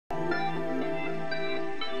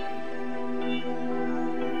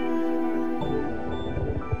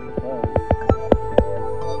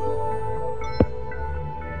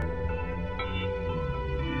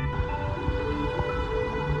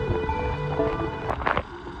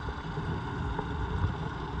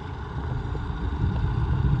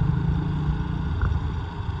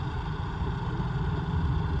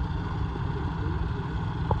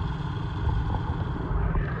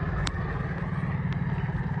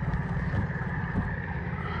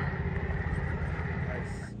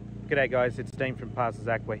G'day guys, it's Dean from PASES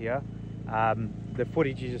Aqua here. The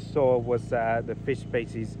footage you just saw was the fish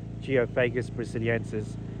species Geophagus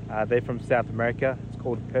brasiliensis. They're from South America. It's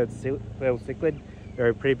called pearl cichlid. They're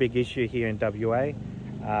a pretty big issue here in WA.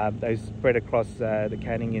 They spread across the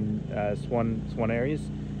canning in swan areas.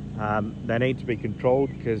 They need to be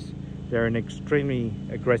controlled because they're an extremely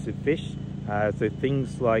aggressive fish. So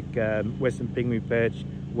things like western pygmy perch,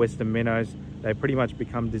 western minnows, they pretty much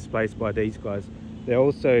become displaced by these guys. They're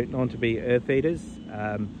also known to be earth eaters,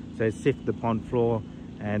 so sift the pond floor,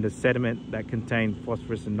 and the sediment that contains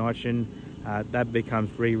phosphorus and nitrogen, that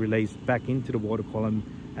becomes re-released back into the water column,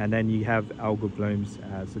 and then you have algal blooms.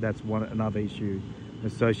 So that's another issue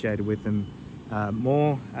associated with them.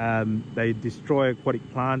 They destroy aquatic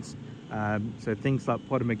plants, so things like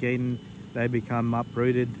potamogeton, they become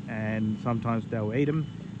uprooted, and sometimes they'll eat them,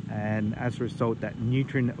 and as a result that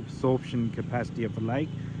nutrient absorption capacity of the lake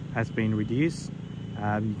has been reduced.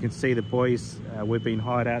 You can see the boys, we've been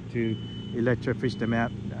hired out to electrofish them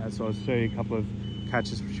out, so I'll show you a couple of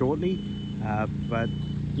catches shortly. But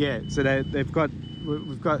yeah, so we've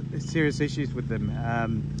got serious issues with them.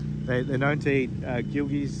 They're known to eat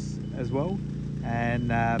gilgies as well, and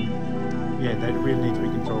yeah, they really need to be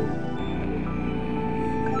controlled.